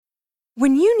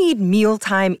When you need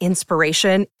mealtime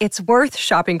inspiration, it's worth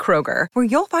shopping Kroger, where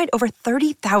you'll find over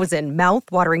 30,000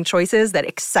 mouth-watering choices that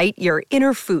excite your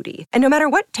inner foodie. And no matter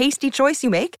what tasty choice you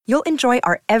make, you'll enjoy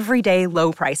our everyday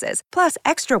low prices, plus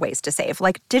extra ways to save,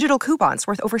 like digital coupons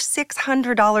worth over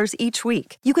 $600 each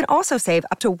week. You can also save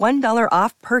up to $1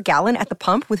 off per gallon at the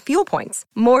pump with fuel points.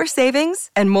 More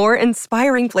savings and more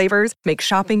inspiring flavors make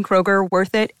shopping Kroger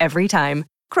worth it every time.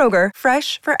 Kroger,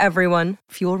 fresh for everyone.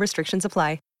 Fuel restrictions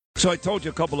apply. So I told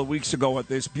you a couple of weeks ago at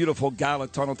this beautiful gala,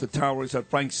 Tunnel to Towers, that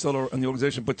Frank Stiller and the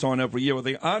organization puts on every year, where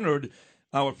they honored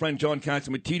our friend John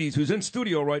Catsimatidis, who's in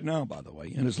studio right now, by the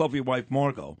way, and his lovely wife,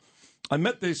 Margot. I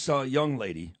met this young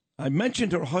lady. I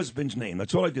mentioned her husband's name.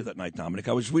 That's all I did that night, Dominic.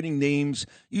 I was reading names.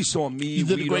 You saw me. You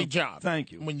did Rita. a great job.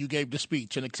 Thank you. When you gave the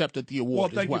speech and accepted the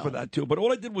award Well, thank you for that, too. But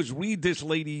all I did was read this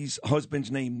lady's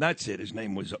husband's name. That's it. His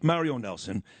name was Mario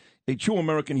Nelson, a true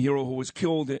American hero who was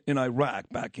killed in Iraq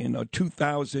back in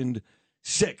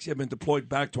 2006. He had been deployed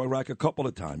back to Iraq a couple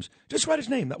of times. Just read his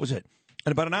name. That was it.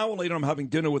 And about an hour later, I'm having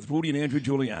dinner with Rudy and Andrew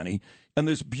Giuliani, and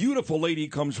this beautiful lady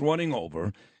comes running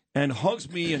over and hugs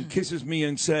me and kisses me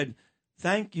and said,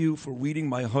 "Thank you for reading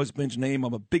my husband's name.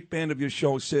 I'm a big fan of your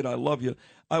show, Sid. I love you."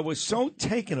 I was so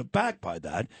taken aback by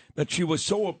that she was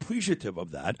so appreciative of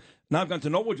that. Now I've gotten to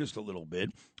know her just a little bit,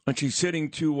 and she's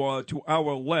sitting to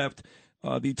our left.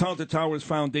 The Tunnel to Towers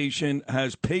Foundation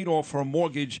has paid off her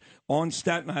mortgage on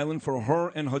Staten Island for her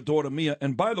and her daughter, Mia.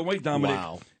 And by the way,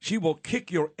 Dominic, she will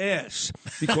kick your ass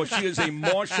because she is a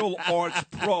martial arts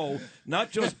pro.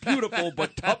 Not just beautiful,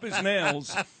 but tough as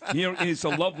nails. Here is a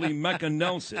lovely Mecca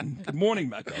Nelson. Good morning,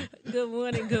 Mecca. Good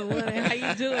morning, good morning. How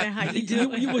you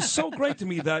doing? You were so great to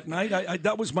me that night.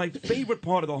 That was my favorite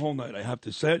part of the whole night, I have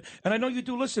to say it. And I know you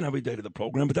do listen every day to the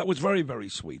program, but that was very, very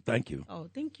sweet. Thank you. Oh,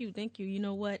 thank you. You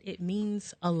know what? It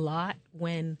means a lot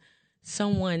when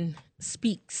someone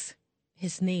speaks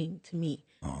his name to me.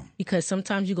 Because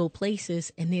sometimes you go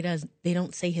places and they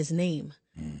don't say his name.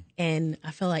 And I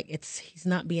feel like he's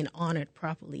not being honored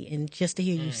properly. And just to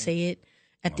hear you say it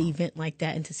at the event like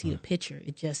that and to see the picture,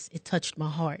 it touched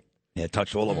my heart. Yeah, it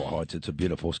touched all of our hearts. It's a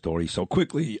beautiful story. So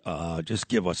quickly, just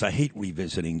give us, I hate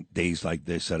revisiting days like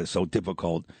this that are so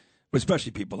difficult,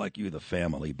 especially people like you, the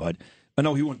family. But I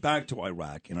know he went back to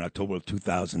Iraq in October of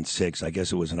 2006. I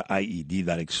guess it was an IED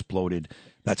that exploded.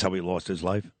 That's how he lost his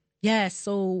life? Yeah,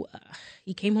 so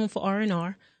he came home for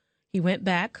R&R. He went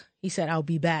back. He said, "I'll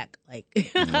be back." I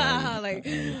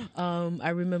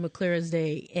remember clear as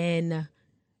day. And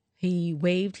he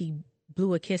waved. He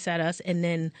blew a kiss at us. And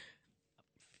then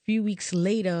a few weeks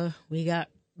later, we got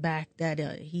back that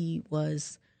he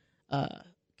was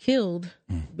killed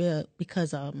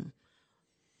because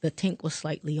the tank was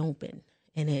slightly open,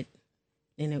 and it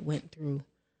went through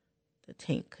the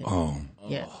tank.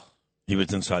 Yeah. He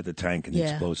was inside the tank and the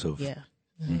explosive. Yeah.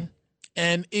 Mm-hmm.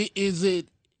 And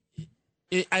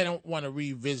I don't want to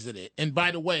revisit it. And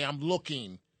by the way, I'm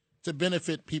looking to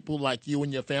benefit people like you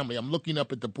and your family. I'm looking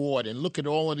up at the board and look at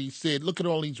all of these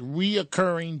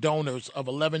reoccurring donors of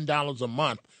 $11 a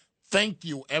month. Thank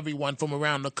you, everyone from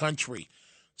around the country.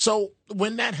 So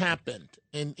when that happened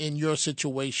in your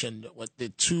situation,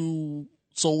 did two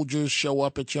soldiers show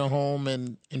up at your home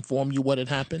and inform you what had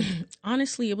happened?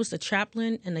 Honestly, it was the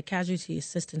chaplain and the casualty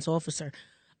assistance officer.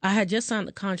 I had just signed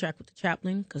the contract with the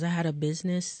chaplain because I had a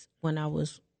business when I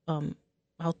was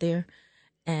out there,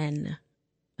 and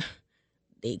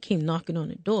they came knocking on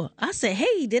the door. I said,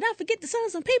 "Hey, did I forget to sign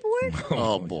some paperwork?"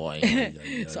 Oh, boy.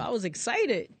 So I was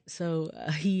excited. So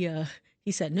he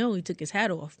said no. He took his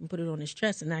hat off and put it on his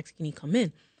chest and asked, "Can he come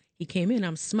in?" He came in.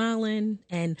 I'm smiling.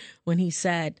 And when he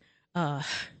said, the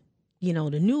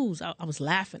news, I was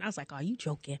laughing. I was like, "Are you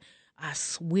joking?" I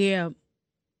swear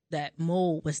that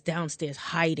Mo was downstairs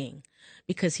hiding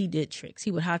because he did tricks.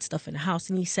 He would hide stuff in the house.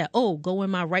 And he said, "Oh, go in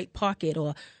my right pocket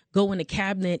or go in the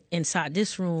cabinet inside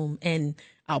this room and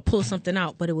I'll pull something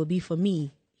out, but it would be for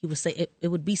me." He would say it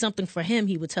would be something for him,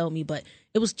 he would tell me, but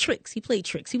it was tricks. He played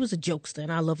tricks. He was a jokester,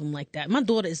 and I love him like that. My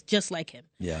daughter is just like him.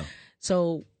 Yeah.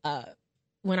 So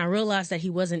when I realized that he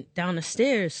wasn't down the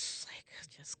stairs, I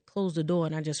just closed the door,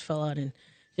 and I just fell out and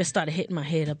just started hitting my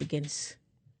head up against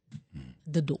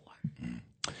the door.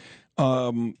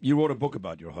 You wrote a book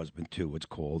about your husband, too. It's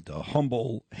called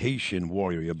Humble Haitian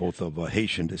Warrior. You're both of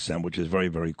Haitian descent, which is very,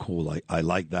 very cool. I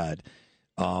like that.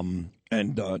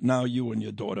 And now you and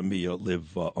your daughter, Mia,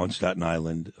 live on Staten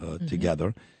Island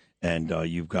together. And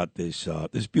you've got this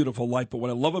beautiful life. But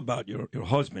what I love about your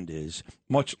husband is,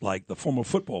 much like the former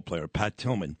football player, Pat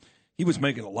Tillman, he was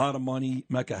making a lot of money.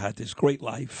 Mecca had this great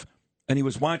life. And he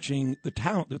was watching the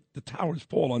towers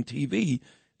fall on TV.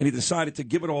 And he decided to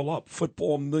give it all up.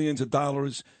 Football, millions of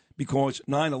dollars. because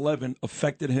 9/11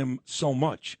 affected him so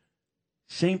much.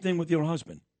 Same thing with your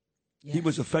husband. Yes. He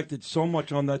was affected so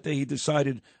much on that day, he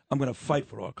decided, I'm going to fight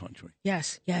for our country.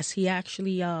 Yes. He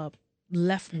actually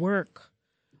left work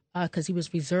because he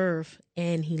was reserve,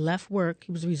 and he left work.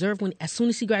 He was reserve as soon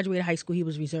as he graduated high school, he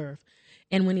was reserve.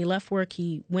 And when he left work,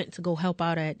 he went to go help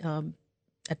out at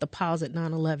the piles at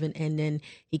 9/11, and then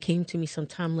he came to me some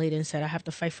time later and said, I have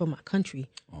to fight for my country.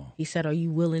 Oh. He said, are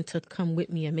you willing to come with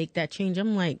me and make that change?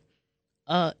 I'm like,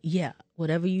 yeah,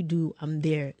 whatever you do, I'm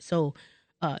there. So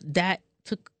that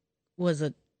took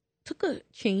a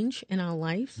change in our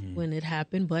lives when it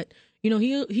happened. But,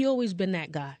 he always been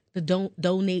that guy.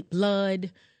 Donate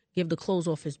blood, give the clothes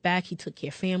off his back. He took care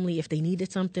of family. If they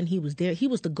needed something, he was there. He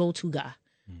was the go-to guy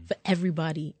for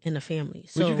everybody in the family.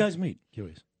 So, where'd you guys meet?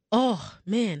 Curious. Oh,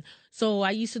 man. So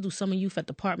I used to do summer youth at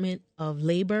Department of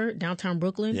Labor, downtown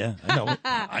Brooklyn. Yeah, I know.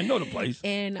 I know the place.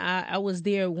 And I was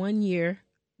there one year,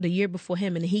 the year before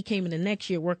him, and he came in the next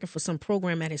year working for some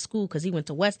program at his school because he went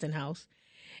to Westinghouse.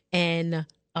 And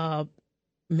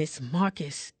Miss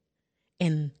Marcus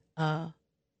and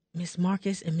Miss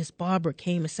Barbara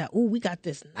came and said, "Oh, we got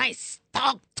this nice,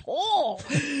 stalk, tall,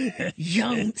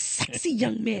 young, sexy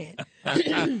young man."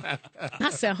 I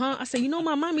said, "Huh?" I said,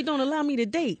 "My mommy don't allow me to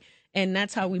date," and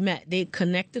that's how we met. They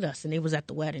connected us, and they was at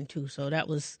the wedding too. So that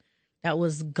was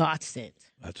God sent.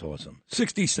 That's awesome.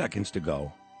 60 seconds to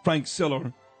go. Frank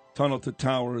Siller, Tunnel to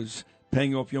Towers,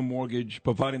 paying off your mortgage,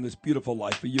 providing this beautiful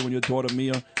life for you and your daughter,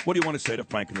 Mia. What do you want to say to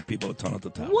Frank and the people at Tunnel to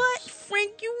Towers? What,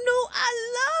 Frank? I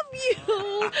love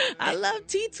you. I love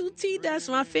T2T. That's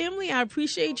my family. I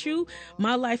appreciate you.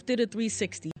 My life did a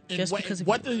 360. Just because of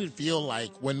what did it feel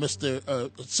like when Mr.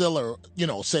 Siller,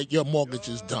 said your mortgage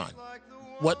is done?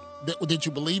 What did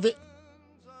you believe it?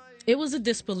 It was a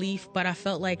disbelief, but I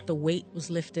felt like the weight was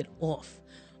lifted off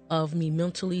of me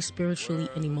mentally, spiritually,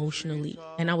 and emotionally.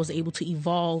 And I was able to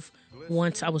evolve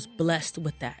once I was blessed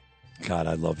with that. God,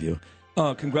 I love you.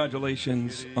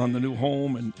 Congratulations on the new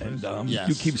home, and yes.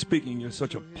 You keep speaking. You're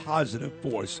such a positive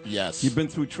force. Yes. You've been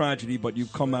through tragedy, but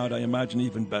you've come out, I imagine,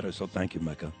 even better. So thank you,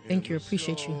 Mecca. Thank you.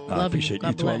 Appreciate you. I appreciate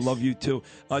you, too. Bless. I love you, too.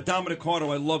 Dominic Carter,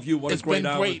 I love you. What it's a great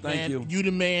been hour. Great, Thank man. you. You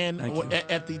the man. Thank you.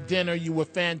 At the dinner, you were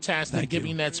fantastic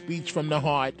giving that speech from the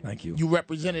heart. Thank you. You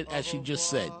represented, as she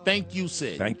just said. Thank you,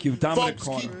 Sid. Thank you, Dominic Folks,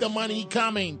 Carter. keep the money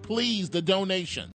coming. Please, the donation.